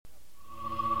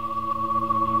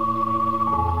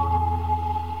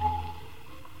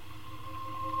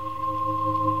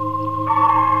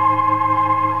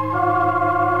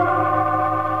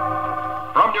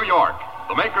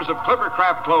of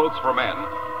Clippercraft clothes for men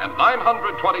and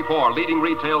 924 leading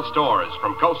retail stores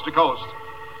from coast to coast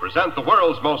present the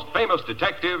world's most famous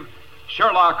detective,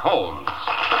 Sherlock Holmes.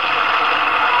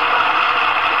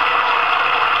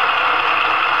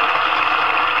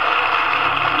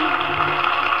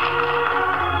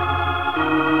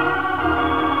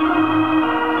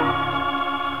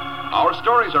 Our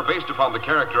stories are based upon the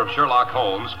character of Sherlock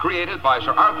Holmes, created by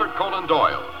Sir Arthur Conan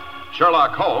Doyle.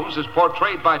 Sherlock Holmes is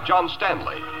portrayed by John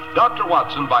Stanley, Dr.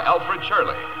 Watson by Alfred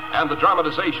Shirley, and the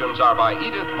dramatizations are by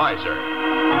Edith Meiser.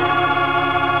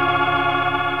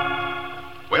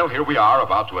 Well, here we are,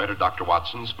 about to enter Dr.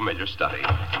 Watson's familiar study.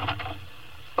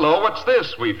 Hello, what's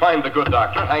this? We find the good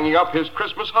doctor hanging up his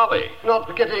Christmas holly. Not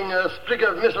forgetting a sprig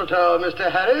of mistletoe,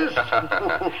 Mr. Harris.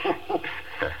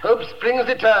 Hope springs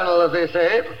eternal, as they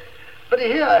say. But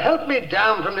here, help me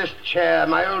down from this chair.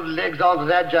 My old legs aren't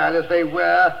as agile as they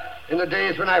were in the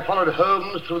days when I followed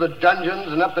Holmes through the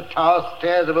dungeons and up the tower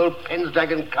stairs of old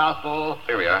Pendragon Castle.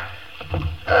 Here we are.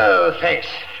 Oh, thanks.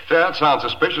 That sounds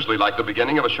suspiciously like the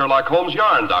beginning of a Sherlock Holmes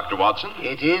yarn, Dr. Watson.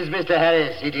 It is, Mr.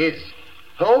 Harris, it is.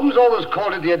 Holmes always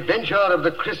called it the adventure of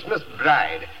the Christmas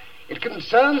bride. It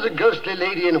concerns a ghostly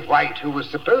lady in white who was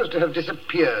supposed to have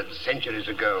disappeared centuries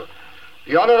ago.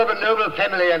 The honor of a noble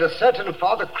family and a certain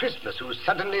Father Christmas who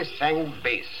suddenly sang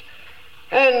bass.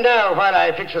 And now, while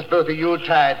I fix us both a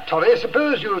Yuletide toddy,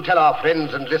 suppose you tell our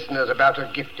friends and listeners about a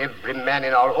gift every man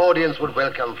in our audience would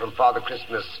welcome from Father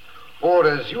Christmas, or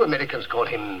as you Americans call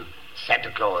him,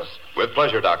 Santa Claus. With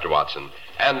pleasure, Dr. Watson.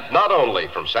 And not only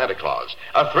from Santa Claus.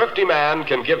 A thrifty man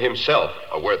can give himself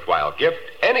a worthwhile gift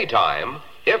anytime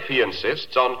if he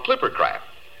insists on Clippercraft.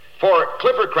 For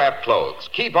Clippercraft clothes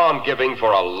keep on giving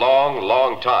for a long,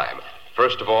 long time.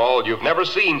 First of all, you've never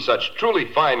seen such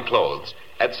truly fine clothes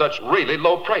at such really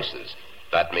low prices.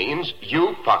 That means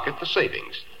you pocket the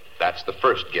savings. That's the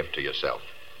first gift to yourself.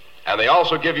 And they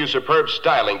also give you superb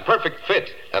styling, perfect fit,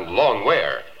 and long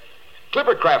wear.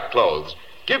 Clippercraft clothes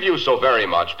give you so very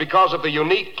much because of the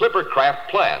unique Clippercraft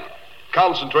plan,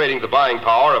 concentrating the buying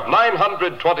power of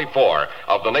 924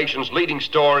 of the nation's leading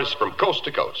stores from coast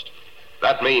to coast.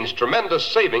 That means tremendous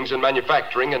savings in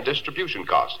manufacturing and distribution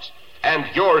costs. And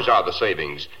yours are the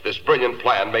savings this brilliant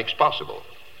plan makes possible.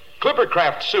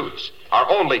 Clippercraft suits are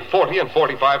only $40 and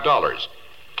 $45.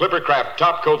 Clippercraft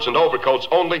top coats and overcoats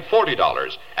only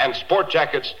 $40, and sport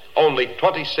jackets only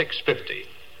 $26.50.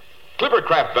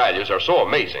 Clippercraft values are so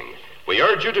amazing, we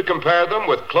urge you to compare them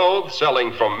with clothes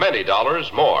selling for many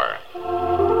dollars more.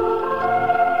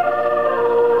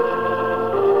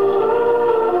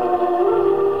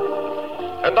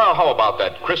 And now, how about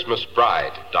that Christmas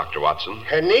bride, Dr. Watson?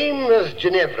 Her name was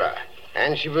Ginevra,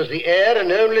 and she was the heir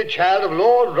and only child of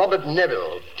Lord Robert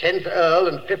Neville, 10th Earl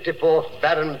and 54th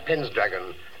Baron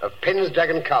Pendragon of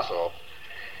Pendragon Castle.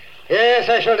 Yes,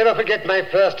 I shall never forget my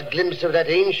first glimpse of that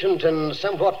ancient and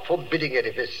somewhat forbidding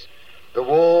edifice. The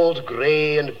walls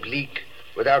grey and bleak,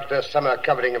 without their summer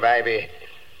covering of ivy.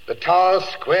 The towers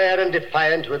square and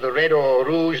defiant, with the red or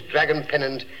rouge dragon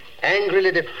pennant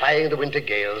angrily defying the winter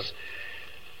gales.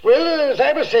 Well, as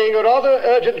I was saying, a rather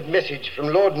urgent message from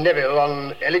Lord Neville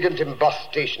on elegant embossed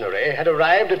stationery had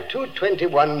arrived at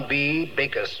 221B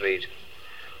Baker Street.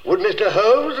 Would Mr.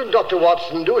 Holmes and Dr.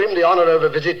 Watson do him the honor of a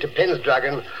visit to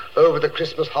Pendragon over the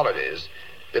Christmas holidays?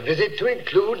 The visit to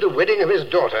include the wedding of his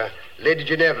daughter, Lady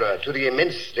Ginevra, to the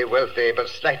immensely wealthy but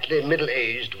slightly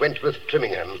middle-aged Wentworth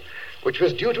Trimmingham, which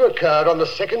was due to occur on the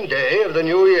second day of the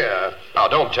new year. Now,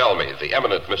 don't tell me the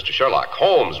eminent Mr. Sherlock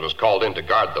Holmes was called in to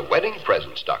guard the wedding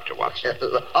presents, Dr. Watson.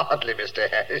 Hardly, Mr.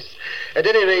 Harris. At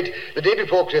any rate, the day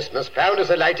before Christmas found us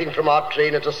alighting from our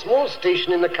train at a small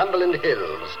station in the Cumberland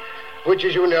Hills, which,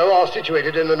 as you know, are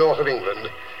situated in the north of England.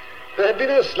 There had been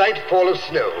a slight fall of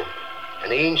snow.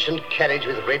 An ancient carriage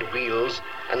with red wheels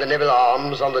and the Neville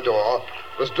arms on the door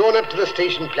was drawn up to the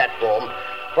station platform,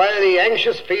 while the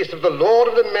anxious face of the lord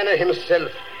of the manor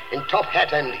himself, in top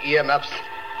hat and earmuffs,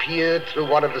 peered through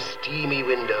one of the steamy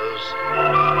windows.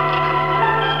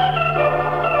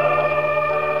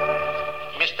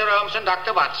 Mr. Holmes and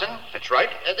Dr. Watson. That's right.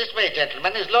 This way,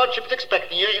 gentlemen. His lordship is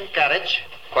expecting you in carriage.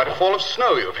 Quite a fall of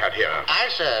snow you've had here. Aye,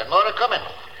 sir. More are coming.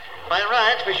 By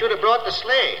rights, we should have brought the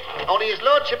sleigh. Only his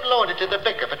lordship loaned it to the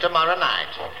vicar for tomorrow night.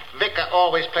 Vicar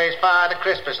always plays Father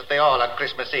Christmas at the Hall on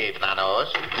Christmas Eve, thou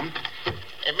knows.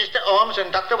 Mr. Holmes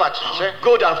and Dr. Watson, sir.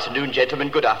 Good afternoon, gentlemen.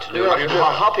 Good afternoon.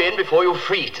 I'll hop in before you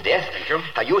freeze to death. Thank you.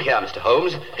 Are you here, Mr.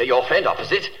 Holmes? Your friend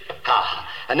opposite.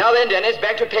 And now then, Dennis,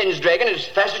 back to Pendragon as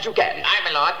fast as you can. Aye,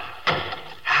 my lord.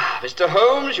 Mr.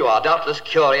 Holmes, you are doubtless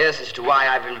curious as to why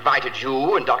I've invited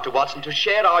you and Dr. Watson to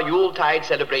share our Yuletide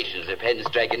celebrations at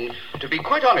Pendragon. To be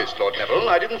quite honest, Lord Neville,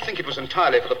 I didn't think it was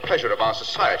entirely for the pleasure of our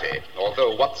society,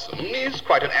 although Watson is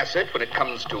quite an asset when it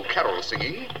comes to carol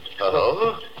singing.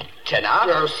 Oh? Tenor?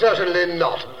 No, certainly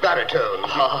not. Baritone.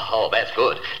 Oh, that's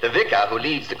good. The vicar who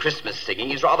leads the Christmas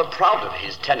singing is rather proud of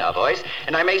his tenor voice,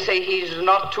 and I may say he's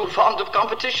not too fond of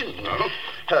competition.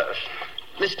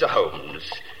 Mr.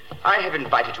 Holmes, I have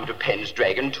invited you to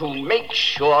Pendragon to make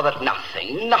sure that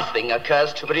nothing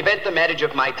occurs to prevent the marriage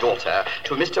of my daughter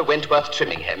to Mr. Wentworth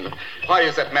Trimmingham. Why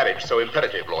is that marriage so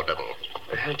imperative, Lord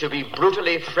Neville? To be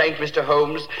brutally frank, Mr.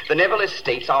 Holmes, the Neville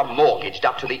estates are mortgaged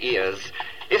up to the ears.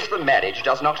 If the marriage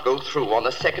does not go through on the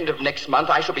 2nd of next month,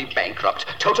 I shall be bankrupt,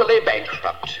 totally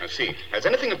bankrupt. I see. Has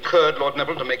anything occurred, Lord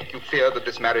Neville, to make you fear that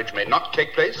this marriage may not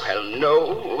take place? Well,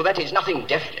 no, that is nothing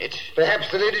definite.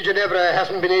 Perhaps the Lady Ginevra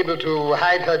hasn't been able to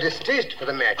hide her distaste for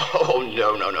the match. Oh,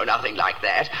 no, nothing like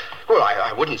that. Well,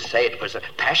 I wouldn't say it was a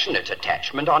passionate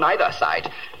attachment on either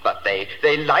side, but they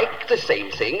like the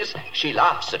same things. She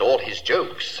laughs at all his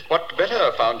jokes. What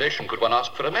better foundation could one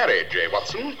ask for a marriage,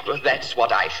 Watson? Well, that's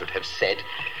what I should have said.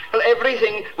 Well,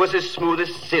 everything was as smooth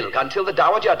as silk until the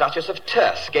Dowager Duchess of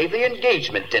Terce gave the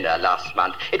engagement dinner last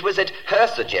month. It was at her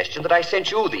suggestion that I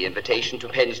sent you the invitation to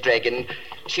Pendragon.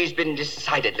 She's been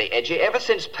decidedly edgy ever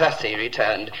since Percy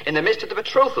returned in the midst of the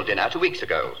betrothal dinner 2 weeks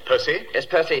ago. Percy? Yes,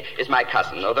 Percy is my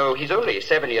cousin, although he's only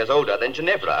 7 years older than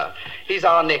Ginevra. He's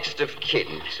our next of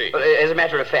kin. See. As a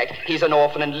matter of fact, he's an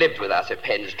orphan and lived with us at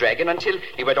Pendragon until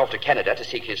he went off to Canada to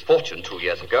seek his fortune 2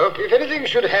 years ago. If anything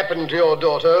should happen to your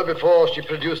daughter before she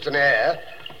produced an heir,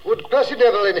 would Percy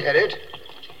Neville inherit?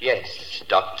 Yes,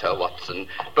 Dr. Watson.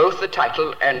 Both the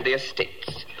title and the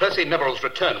estates. Percy Neville's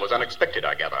return was unexpected,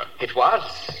 I gather. It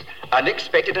was.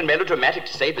 Unexpected and melodramatic,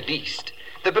 to say the least.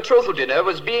 The betrothal dinner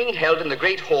was being held in the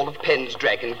great hall of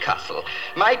Pendragon Castle.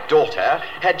 My daughter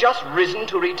had just risen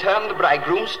to return the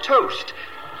bridegroom's toast.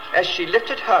 As she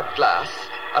lifted her glass,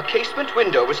 a casement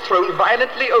window was thrown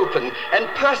violently open, and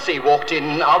Percy walked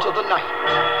in out of the night.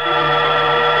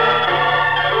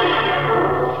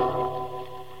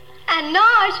 And now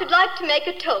I should like to make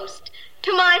a toast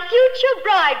to my future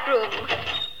bridegroom.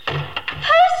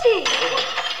 Percy!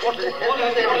 Good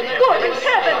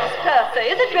heavens, Percy,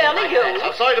 is it really you?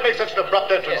 I'm sorry to make such an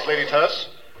abrupt entrance, Lady Terce,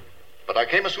 but I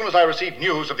came as soon as I received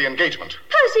news of the engagement.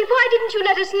 Percy, why didn't you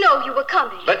let us know you were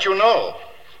coming? Let you know.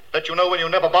 Let you know when you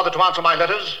never bothered to answer my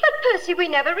letters. But, Percy, we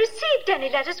never received any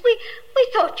letters. We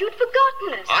thought you'd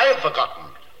forgotten us. I had forgotten.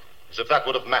 As if that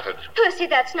would have mattered. Percy,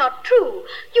 that's not true.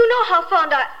 You know how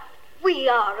fond we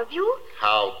are of you.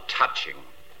 How touching.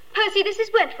 Percy, this is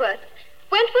Wentworth.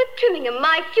 Wentworth Trimmingham,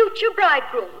 my future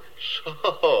bridegroom.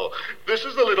 So, this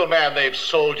is the little man they've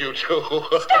sold you to.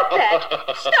 Stop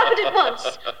that. Stop it at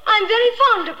once. I'm very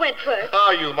fond of Wentworth.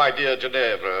 Are you, my dear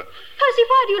Ginevra? Percy,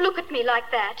 why do you look at me like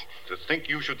that? To think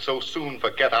you should so soon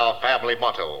forget our family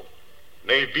motto.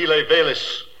 Ne vile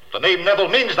velis. The name Neville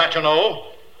means that, you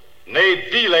know. Ne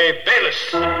vile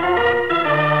velis.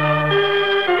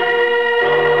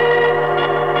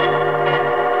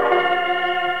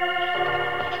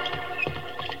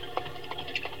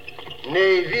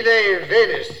 Ne vile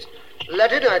velis.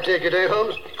 Latin, I take it,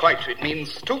 Holmes? Quite. It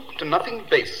means stoop to nothing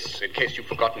base, in case you've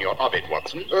forgotten your Ovid,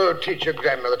 Watson. Oh, teach your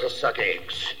grandmother to suck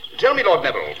eggs. Tell me, Lord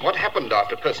Neville, what happened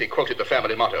after Percy quoted the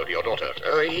family motto to your daughter?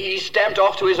 He stamped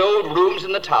off to his old rooms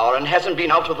in the tower and hasn't been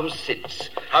out of them since.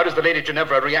 How does the Lady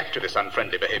Ginevra react to this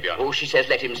unfriendly behavior? Oh, she says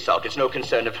let him sulk. It's no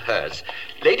concern of hers.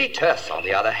 Lady Terce, on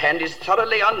the other hand, is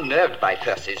thoroughly unnerved by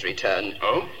Percy's return.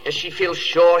 Oh? As she feels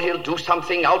sure he'll do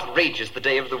something outrageous the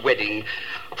day of the wedding.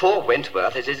 Poor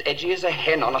Wentworth is as edgy as a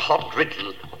hen on a hot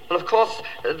griddle. Well, of course,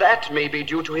 that may be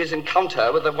due to his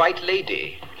encounter with the White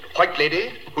Lady. White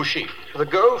Lady? Who's she? The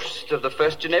ghost of the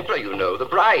first Ginevra, you know, the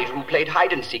bride who played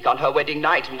hide-and-seek on her wedding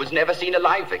night and was never seen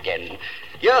alive again.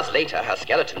 Years later, her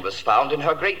skeleton was found in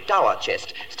her great dower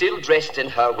chest, still dressed in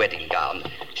her wedding gown.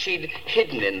 She'd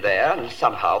hidden in there, and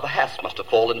somehow the hasp must have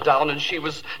fallen down, and she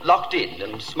was locked in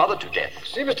and smothered to death.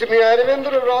 Seems to me I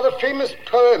remember a rather famous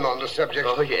poem on the subject.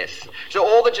 Oh, yes. So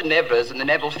all the Ginevras in the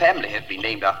Neville family have been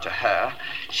named after her.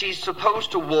 She's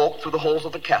supposed to walk through the halls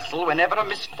of the castle whenever a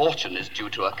misfortune is due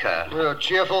to occur. Oh,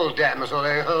 cheerful damsel,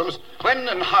 Holmes? When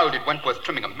and how did Wentworth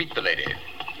Trimmingham meet the lady?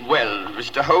 Well,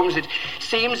 Mr. Holmes, it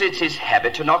seems it's his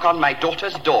habit to knock on my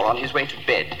daughter's door on his way to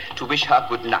bed to wish her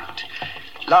good night.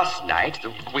 Last night,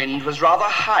 the wind was rather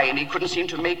high and he couldn't seem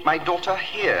to make my daughter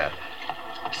hear.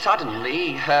 Suddenly,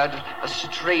 he heard a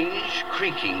strange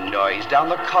creaking noise down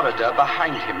the corridor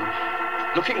behind him.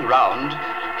 Looking round,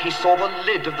 he saw the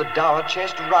lid of the dower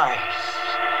chest rise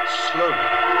slowly.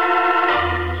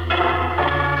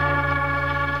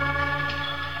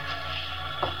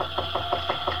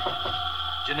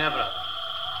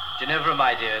 Ginevra,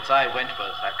 my dear, it's I,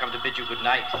 Wentworth. I've come to bid you good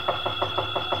night.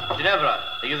 Ginevra,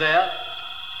 are you there?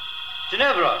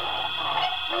 Ginevra!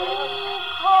 Who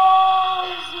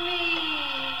calls me?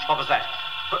 What was that?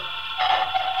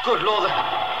 Good Lord,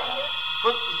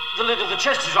 the lid of the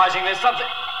chest is rising. There's something...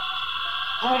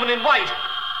 A woman in white.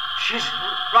 She's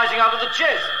rising out of the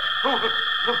chest. Who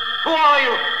are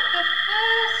you? The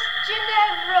first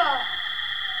Ginevra.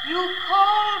 You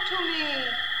called to me,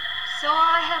 so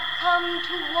I have come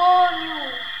to warn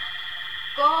you.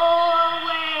 Go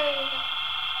away.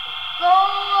 Go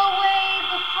away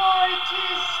before it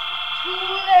is too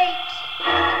late.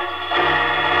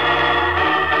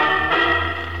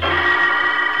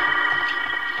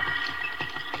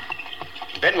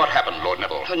 Then what happened, Lord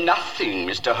Neville? Nothing,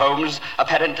 Mr. Holmes.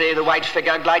 Apparently, the white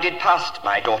figure glided past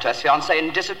my daughter's fiancé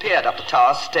and disappeared up the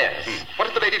tower stairs. What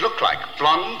did the lady look like?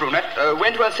 Blonde, brunette?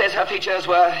 Wentworth says her features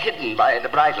were hidden by the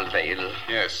bridal veil.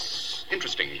 Yes,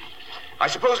 interesting. I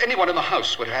suppose anyone in the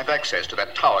house would have access to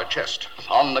that tower chest.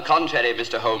 On the contrary,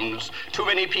 Mr. Holmes, too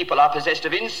many people are possessed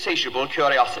of insatiable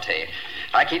curiosity.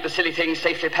 I keep the silly thing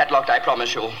safely padlocked, I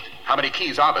promise you. How many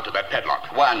keys are there to that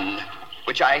padlock? One,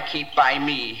 which I keep by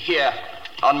me, here,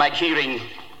 on my keyring.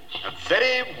 A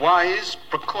very wise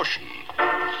precaution.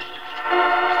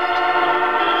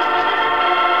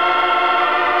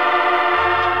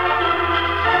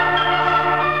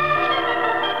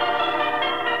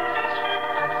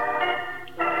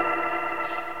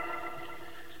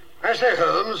 I say,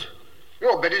 Holmes,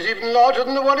 your bed is even larger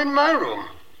than the one in my room.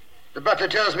 The butler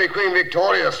tells me Queen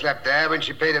Victoria slept there when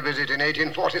she paid a visit in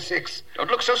 1846.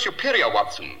 Don't look so superior,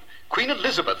 Watson. Queen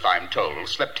Elizabeth, I'm told,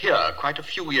 slept here quite a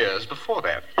few years before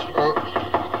that.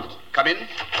 Oh. Come in.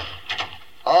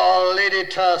 Oh, Lady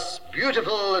Tuss,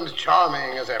 beautiful and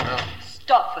charming as ever.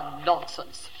 Stuff and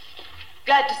nonsense.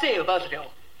 Glad to see you, both of you.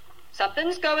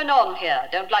 Something's going on here.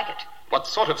 Don't like it. What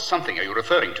sort of something are you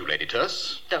referring to, Lady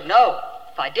Tuss? Don't know.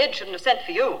 If I did, shouldn't have sent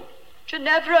for you.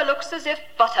 Ginevra looks as if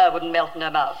butter wouldn't melt in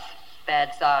her mouth.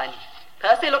 Bad sign.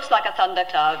 Percy looks like a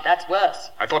thundercloud. That's worse.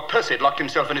 I thought Percy had locked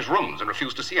himself in his rooms and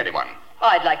refused to see anyone.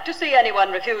 I'd like to see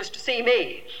anyone refuse to see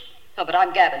me. Oh, but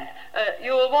I'm gabbing.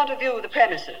 You'll want to view the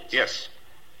premises. Yes.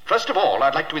 First of all,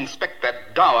 I'd like to inspect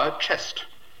that dower chest.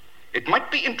 It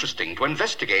might be interesting to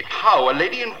investigate how a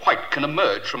lady in white can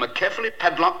emerge from a carefully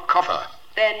padlocked coffer.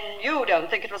 Then you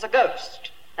don't think it was a ghost.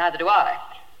 Neither do I.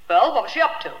 Well, what was she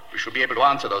up to? We shall be able to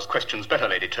answer those questions better,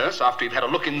 Lady Terse, after you've had a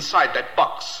look inside that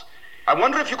box. I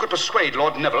wonder if you could persuade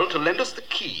Lord Neville to lend us the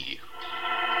key.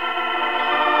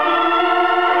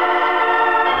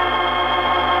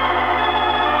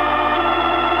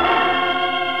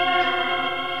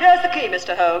 Here's the key,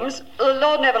 Mr. Holmes.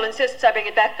 Lord Neville insists I bring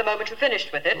it back the moment you've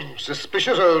finished with it.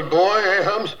 Suspicious old boy, eh,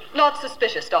 Holmes? Not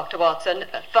suspicious, Dr. Watson.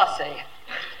 Fussy.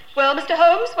 Well, Mr.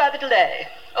 Holmes, why the delay?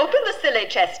 Open the silly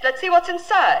chest. Let's see what's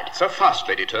inside. So fast,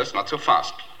 Lady Terse, not so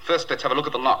fast. First, let's have a look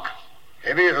at the lock.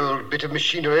 Heavy old bit of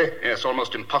machinery. Yes,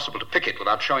 almost impossible to pick it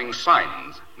without showing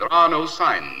signs. There are no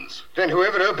signs. Then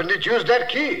whoever opened it used that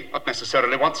key. Not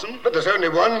necessarily, Watson. But there's only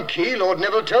one key. Lord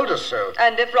Neville told us so.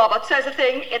 And if Robert says a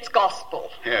thing, it's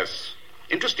gospel. Yes.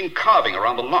 Interesting carving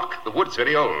around the lock. The wood's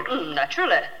very old.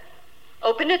 Naturally.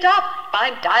 Open it up.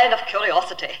 I'm dying of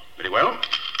curiosity. Very well.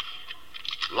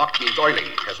 Lock needs oiling.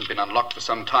 Hasn't been unlocked for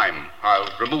some time. I'll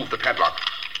remove the padlock.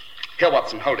 Here,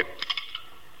 Watson, hold it.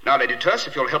 Now, Lady Terse,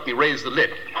 if you'll help me raise the lid.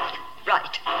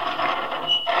 Right.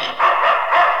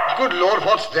 Good Lord,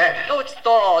 what's that? Oh, it's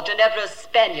Thor, Ginevra's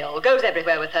spaniel. Goes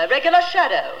everywhere with her. Regular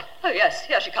shadow. Oh, yes,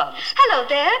 here she comes. Hello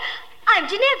there. I'm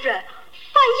Ginevra.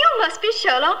 Why, you must be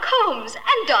Sherlock Holmes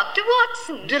and Dr.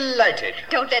 Watson. Delighted.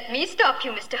 Don't let me stop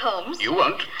you, Mr. Holmes. You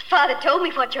won't. Father told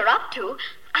me what you're up to.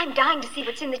 I'm dying to see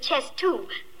what's in the chest, too.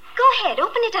 Go ahead,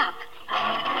 open it up.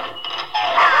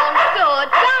 Down, sword,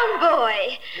 down,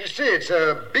 boy. You see, it's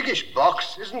a biggish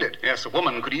box, isn't it? Yes, a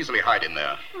woman could easily hide in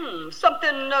there.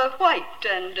 Something white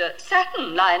and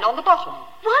satin lying on the bottom.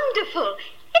 Wonderful.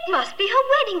 It must be her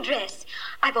wedding dress.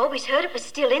 I've always heard it was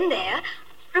still in there.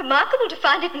 Remarkable to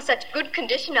find it in such good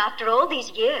condition after all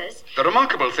these years. The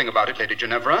remarkable thing about it, Lady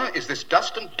Ginevra, is this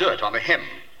dust and dirt on the hem.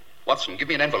 Watson, give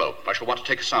me an envelope. I shall want to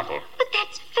take a sample. But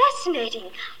that's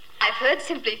fascinating. I've heard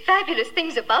simply fabulous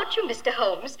things about you, Mr.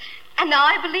 Holmes, and now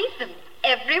I believe them.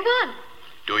 Every one.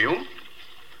 Do you?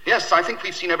 Yes, I think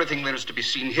we've seen everything there is to be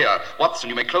seen here. Watson,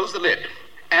 you may close the lid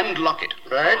and lock it.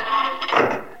 Right.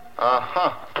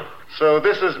 Aha. So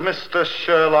this is Mr.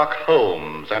 Sherlock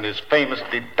Holmes and his famous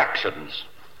deductions.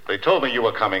 They told me you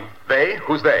were coming. They?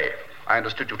 Who's they? I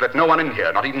understood you'd let no one in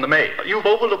here, not even the maid. You've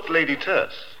overlooked Lady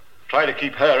Terse. Try to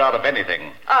keep her out of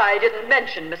anything. I didn't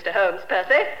mention Mr. Holmes,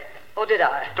 Percy. Or did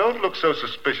I? Don't look so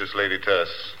suspicious, Lady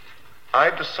Terse.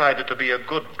 I've decided to be a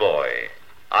good boy.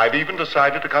 I've even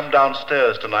decided to come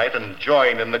downstairs tonight and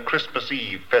join in the Christmas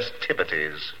Eve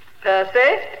festivities.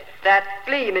 Percy, that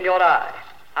gleam in your eye.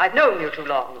 I've known you too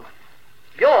long.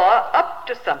 You're up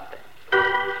to something.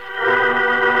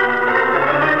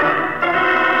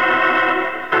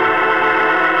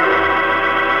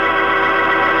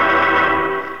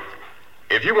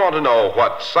 If you want to know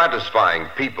what satisfying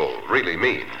people really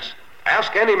means,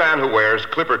 ask any man who wears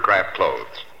Clippercraft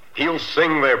clothes. He'll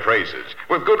sing their praises,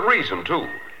 with good reason, too.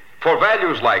 For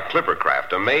values like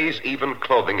Clippercraft amaze even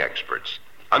clothing experts.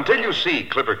 Until you see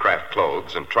Clippercraft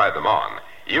clothes and try them on,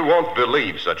 you won't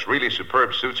believe such really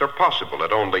superb suits are possible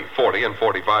at only $40 and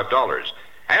 $45.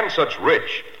 And such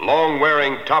rich,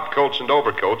 long-wearing top coats and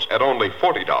overcoats at only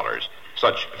 $40.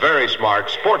 Such very smart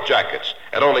sport jackets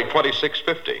at only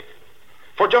 $26.50.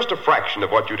 For just a fraction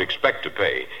of what you'd expect to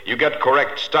pay, you get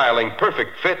correct styling,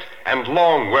 perfect fit, and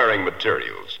long-wearing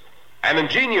materials. An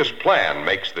ingenious plan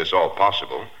makes this all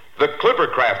possible. The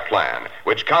Clippercraft plan,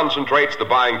 which concentrates the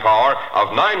buying power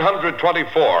of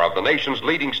 924 of the nation's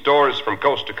leading stores from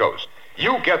coast to coast.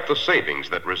 You get the savings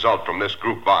that result from this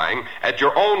group buying at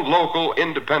your own local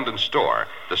independent store,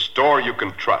 the store you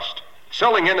can trust.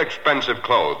 Selling inexpensive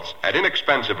clothes at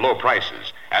inexpensive low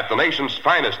prices at the nation's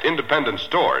finest independent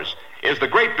stores is the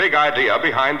great big idea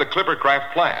behind the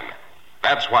Clippercraft plan.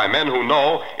 That's why men who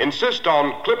know insist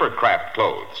on Clippercraft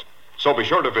clothes. So be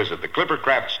sure to visit the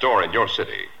Clippercraft store in your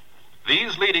city.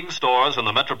 These leading stores in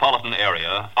the metropolitan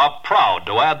area are proud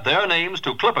to add their names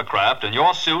to Clippercraft in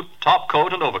your suit, top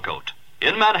coat, and overcoat.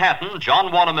 In Manhattan,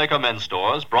 John Wanamaker Men's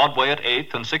Stores, Broadway at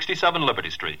 8th and 67 Liberty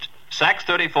Street. Saks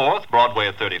 34th, Broadway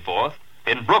at 34th.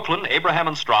 In Brooklyn, Abraham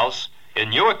and Straus.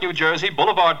 In Newark, New Jersey,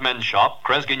 Boulevard Men's Shop,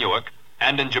 Kresge Newark.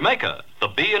 And in Jamaica, the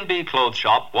B&B Clothes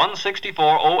Shop,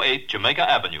 16408 Jamaica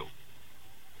Avenue.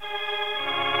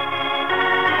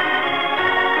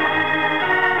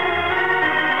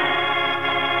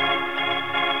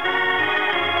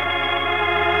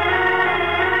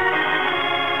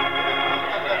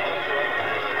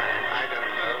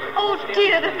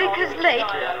 Dear, the vicar's late.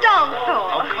 Down, Thor.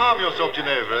 Oh, calm yourself,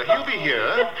 Ginevra. He'll be here.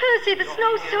 But, Percy, the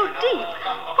snow's so deep.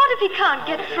 What if he can't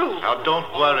get through? Now, don't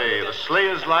worry. The sleigh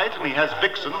is light, and he has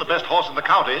Vixen, the best horse in the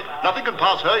county. Nothing can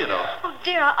pass her, you know. Oh,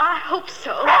 dear, I hope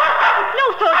so.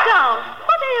 No, Thor, down.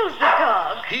 What ails the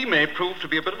dog? He may prove to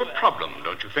be a bit of a problem,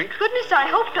 don't you think? Goodness, I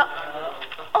hope not.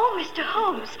 Oh, Mr.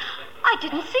 Holmes, I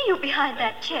didn't see you behind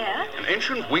that chair. An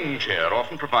ancient wing chair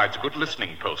often provides a good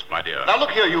listening post, my dear. Now, look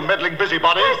here, you meddling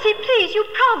busybody. Percy, please, you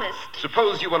promised.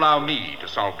 Suppose you allow me to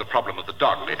solve the problem of the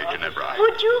dog, Lady Ginevra.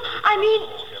 Would you? I mean...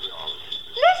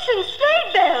 Listen,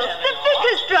 sleigh bells. The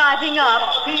vicar's driving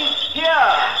up. He's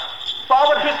here.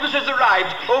 Father Christmas has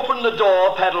arrived. Open the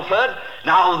door, Paddleford.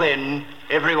 Now then,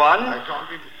 everyone.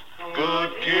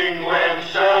 Good King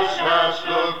Wenceslas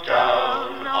looked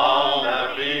down on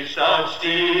the feast of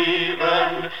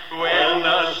Stephen when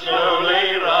the snow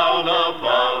lay round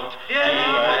about.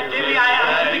 Dearie,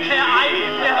 I declare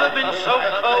I've never been so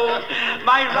cold.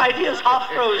 My right ear's half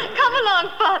frozen. Come along,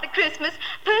 Father Christmas.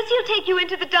 Percy'll take you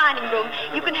into the dining room.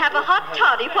 You can have a hot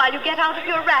toddy while you get out of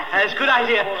your wrap. That's a good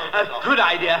idea. A good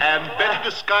idea. And better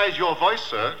disguise your voice,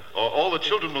 sir, or all the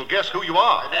children will guess who you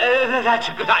are. That's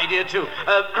a good idea, too.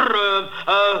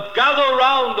 Gather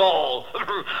round all.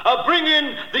 Bring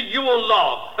in the Yule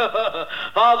log.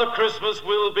 Father Christmas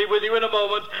will be with you in a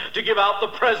moment to give out the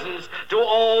presents to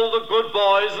all the good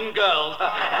boys and girls.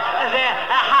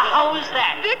 How was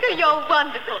that? Vicar, you're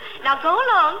wonderful. Now go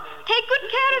along. Take good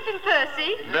care of him,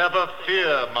 Percy. Never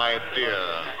fear, my dear.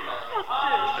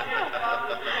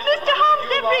 Mr. Holmes,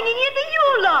 they're bringing in the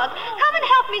Yule log. Come and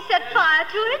help me set fire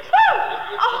to it.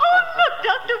 Oh, look,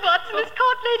 Dr. Watson has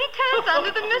caught Lady Terse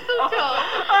under the mistletoe.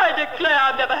 I declare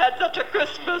I've never had such a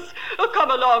Christmas.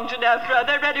 Come along, Ginevra.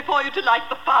 They're ready for you to light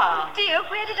the fire. Dear,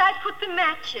 where did I put the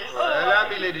matches? Allow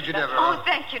me, Lady Ginevra. Oh,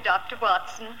 thank you, Dr.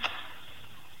 Watson.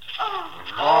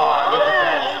 Oh, look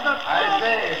at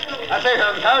that. I say,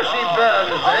 Holmes, how she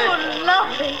burns, eh? Oh,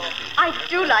 lovely. I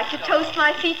do like to toast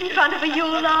my feet in front of a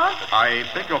Yule log. I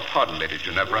beg your pardon, Lady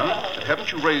Ginevra.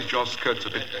 Haven't you raised your skirts a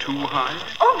bit too high?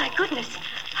 Oh, my goodness.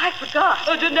 I forgot.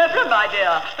 Ginevra, my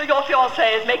dear, your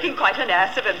fiancé is making quite an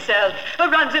ass of himself.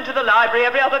 Runs into the library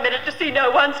every other minute to see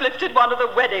no one's lifted one of the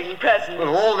wedding presents.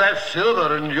 Well, all that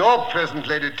silver and your present,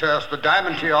 Lady Terse, the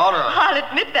diamond tiara. I'll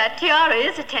admit that tiara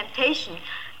is a temptation.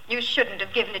 You shouldn't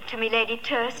have given it to me, Lady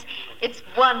Terse. It's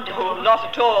wonderful. Oh,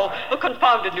 not at all. A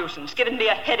confounded nuisance. Given me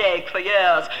a headache for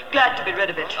years. Glad to be rid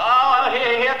of it. Oh,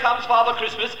 here comes Father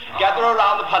Christmas. Gather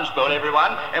around the punch bowl,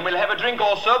 everyone, and we'll have a drink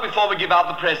also before we give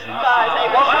out the presents. I say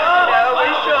we should. No,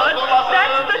 we should.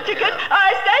 That's the ticket.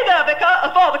 I say there, Vicar.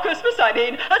 Father Christmas, I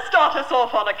mean. Start us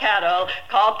off on a carol.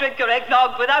 Can't drink your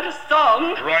eggnog without a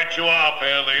song. Right you are,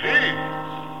 fair lady.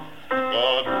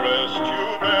 God rest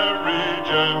you, merry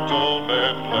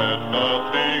gentlemen, let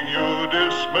nothing you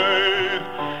dismay.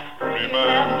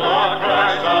 Remember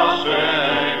Christ our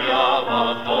Savior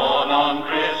was born on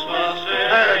Christmas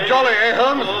Day. Jolly, eh,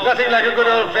 Holmes? Nothing like a good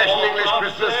old-fashioned English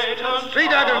Christmas.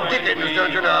 Straight out of Dickens,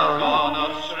 don't you know?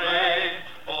 Gone astray.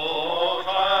 Oh,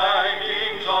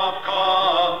 tidings of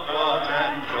comfort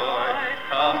and joy,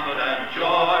 comfort and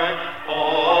joy.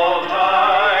 Oh,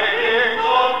 tidings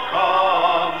of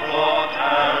comfort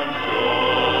and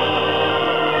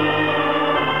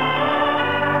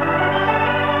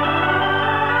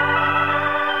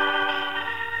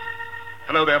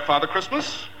Hello there, Father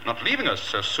Christmas. Not leaving us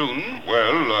so soon.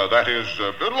 Well, that is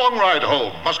a long ride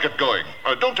home. Must get going.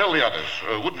 Don't tell the others.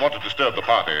 Wouldn't want to disturb the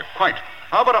party. Quite.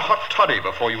 How about a hot toddy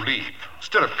before you leave?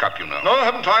 Stirrup cup, you know. No,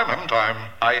 haven't time.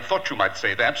 I thought you might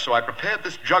say that, so I prepared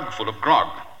this jug full of grog.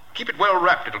 Keep it well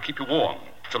wrapped. It'll keep you warm.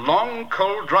 It's a long,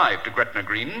 cold drive to Gretna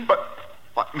Green. But,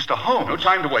 what, Mr. Holmes? No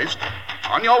time to waste.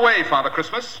 On your way, Father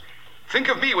Christmas. Think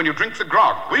of me when you drink the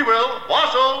grog. We will.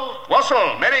 Wassail!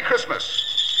 Wassail, Merry Christmas.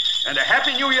 And a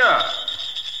Happy New Year.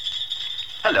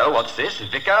 Hello, what's this?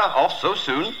 Vicar off so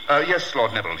soon? Yes,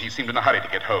 Lord Neville. He seemed in a hurry to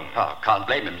get home. Oh, can't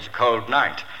blame him. It's a cold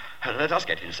night. Let us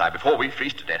get inside before we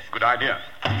freeze to death. Good idea.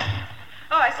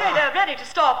 Oh, I say they're ready to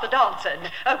start the dancing.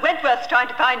 Wentworth's trying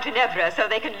to find Ginevra so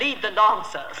they can lead the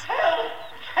dancers. Help!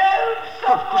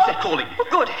 Who's that calling? Oh,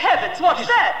 good heavens, what's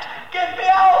that? Get me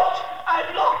out!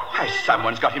 I'm locked in.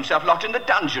 Someone's got himself locked in the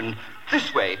dungeon.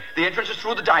 This way. The entrance is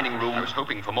through the dining room. I was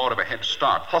hoping for more of a head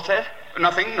start. What's that?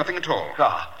 Nothing at all.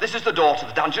 Ah, this is the door to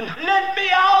the dungeon. Let me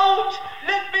out!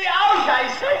 Let me out,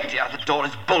 I say! Dear, the door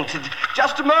is bolted.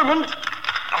 Just a moment.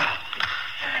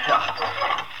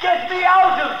 Get me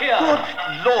out of here!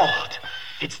 Good Lord.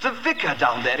 It's the vicar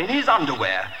down there in his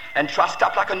underwear and trussed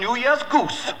up like a New Year's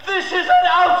goose. This is an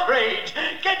outrage!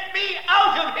 Get me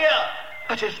out of here!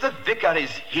 But if the vicar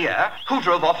is here, who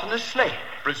drove off in the sleigh?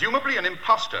 Presumably an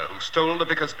impostor who stole the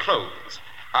vicar's clothes.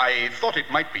 I thought it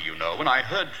might be, you know, when I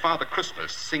heard Father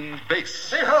Christmas sing bass.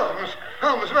 Say,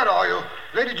 Holmes, where are you?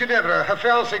 Lady Ginevra, her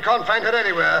fiancé can't find her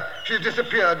anywhere. She's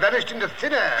disappeared, vanished into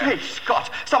thin air. Great Scott!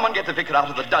 Someone get the vicar out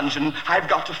of the dungeon. I've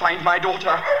got to find my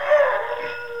daughter.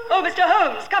 Oh, Mr.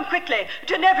 Holmes, come quickly.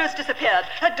 Ginevra's disappeared.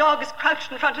 Her dog is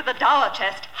crouched in front of the dower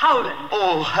chest, howling.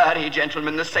 Oh, hurry,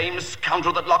 gentlemen. The same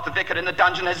scoundrel that locked the vicar in the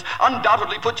dungeon has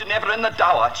undoubtedly put Ginevra in the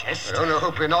dower chest. I only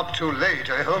hope we're not too late,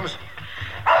 eh, Holmes?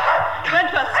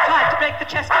 Wentworth's tried to break the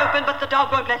chest open, but the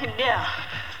dog won't let him near.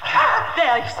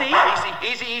 There, you see?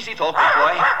 Easy, thoughtful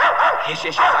boy.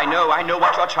 Yes, I know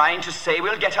what you're trying to say.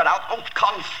 We'll get her out. Oh,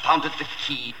 confound it, the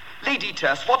key. Lady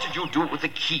Terse, what did you do with the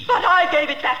key? But I gave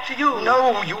it back to you.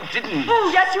 No, you didn't. Oh,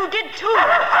 yes, you did, too.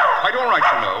 Quite all right,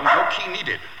 you know. No key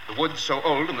needed. The wood's so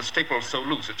old and the staples so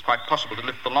loose, it's quite possible to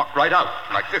lift the lock right out,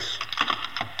 like this.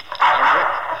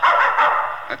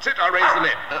 That's it. I'll raise the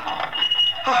lid.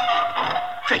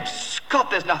 Great Scott,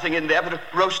 there's nothing in there but a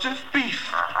roast of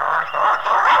beef.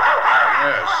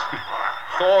 Yes.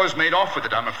 Thor's made off with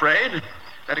it, I'm afraid.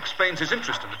 That explains his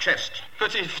interest in the chest.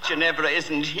 But if Ginevra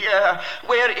isn't here,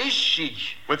 where is she?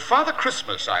 With Father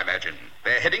Christmas, I imagine.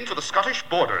 They're heading for the Scottish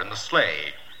border in the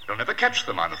sleigh. You'll never catch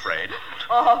them, I'm afraid.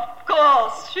 Oh, of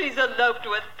course. She's eloped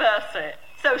with Percy.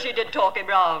 So she did talk him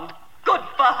round. Good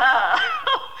for her.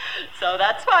 So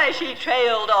that's why she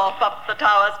trailed off up the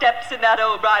tower steps in that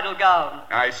old bridal gown.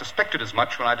 I suspected as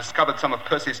much when I discovered some of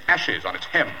Percy's ashes on its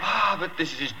hem. But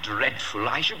this is dreadful.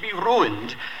 I should be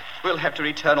ruined. We'll have to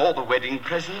return all the wedding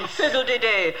presents.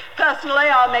 Fiddle-dee-dee. Personally,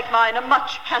 I'll make mine a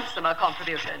much handsomer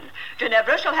contribution.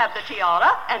 Ginevra shall have the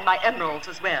tiara and my emeralds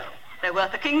as well. They're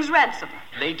worth a king's ransom.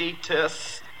 Lady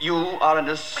Terse, you are an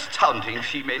astounding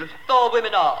female. All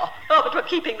women are. Oh, but we're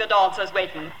keeping the dancers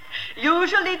waiting. You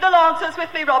shall lead the lancers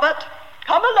with me, Robert.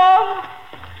 Come along.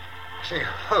 Say,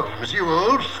 Holmes, you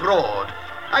old fraud.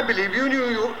 I believe you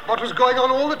knew what was going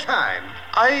on all the time.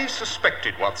 I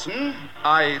suspected, Watson.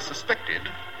 I suspected.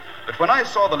 But when I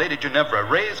saw the Lady Ginevra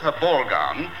raise her ball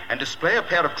gown and display a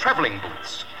pair of traveling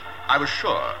boots, I was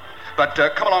sure. But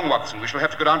come along, Watson. We shall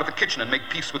have to go down to the kitchen and make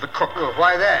peace with the cook. Oh,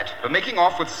 why that? For making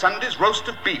off with Sunday's roast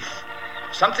of beef.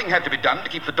 Something had to be done to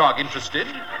keep the dog interested,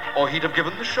 or he'd have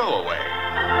given the show away.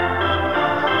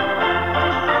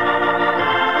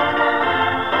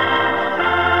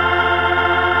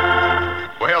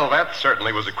 that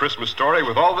certainly was a Christmas story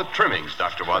with all the trimmings,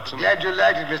 Dr. Watson. Glad you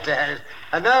liked it, Mr. Harris.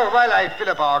 And now, while I fill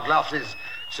up our glasses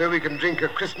so we can drink a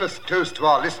Christmas toast to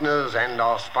our listeners and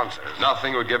our sponsors.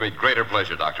 Nothing would give me greater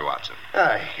pleasure, Dr. Watson.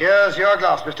 Here's your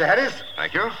glass, Mr. Harris.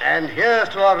 Thank you. And here's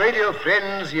to our radio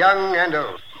friends, young and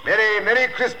old. Merry,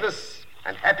 Merry Christmas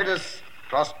and happiness,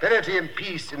 prosperity and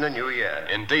peace in the new year.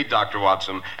 Indeed, Dr.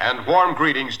 Watson, and warm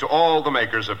greetings to all the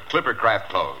makers of Clippercraft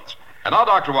clothes. And now,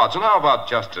 Dr. Watson, how about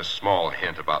just a small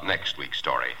hint about next week's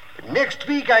story? Next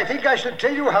week, I think I should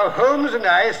tell you how Holmes and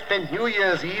I spent New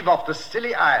Year's Eve off the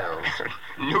Scilly Isles.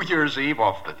 New Year's Eve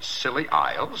off the Scilly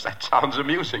Isles? That sounds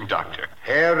amusing, Doctor.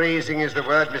 Hair-raising is the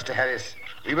word, Mr. Harris.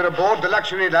 We were aboard the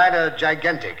luxury liner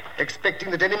Gigantic,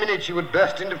 expecting that any minute she would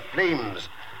burst into flames.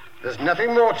 There's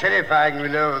nothing more terrifying, you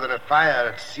know, than a fire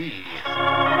at sea.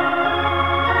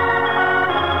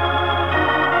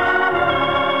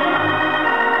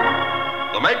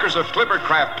 The makers of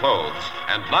Clippercraft clothes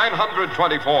and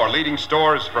 924 leading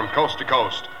stores from coast to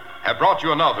coast have brought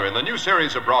you another in the new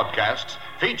series of broadcasts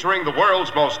featuring the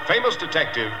world's most famous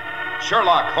detective,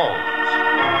 Sherlock Holmes.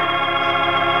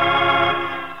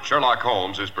 Sherlock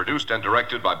Holmes is produced and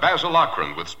directed by Basil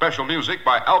Lochran with special music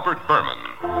by Albert Berman.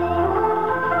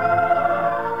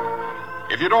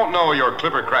 If you don't know your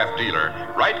Clippercraft dealer,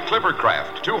 write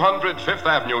Clippercraft, 200 Fifth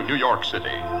Avenue, New York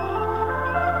City.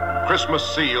 Christmas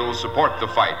seals support the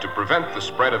fight to prevent the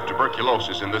spread of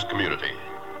tuberculosis in this community.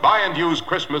 Buy and use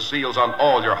Christmas seals on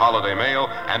all your holiday mail,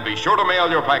 and be sure to mail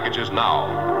your packages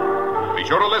now. Be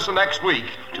sure to listen next week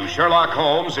to Sherlock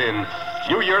Holmes in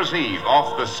New Year's Eve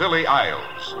off the Scilly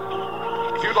Isles.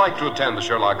 If you'd like to attend the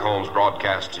Sherlock Holmes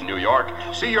broadcasts in New York,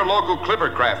 see your local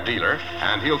Clippercraft dealer,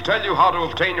 and he'll tell you how to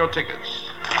obtain your tickets.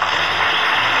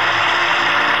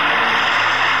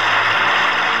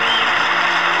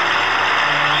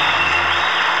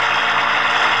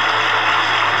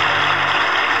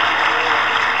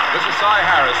 This is Cy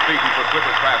Harris speaking for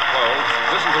Clippercraft Clothes.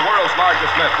 This is the world's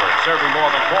largest network, serving more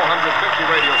than 450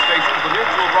 radio stations, the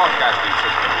Mutual Broadcasting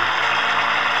System.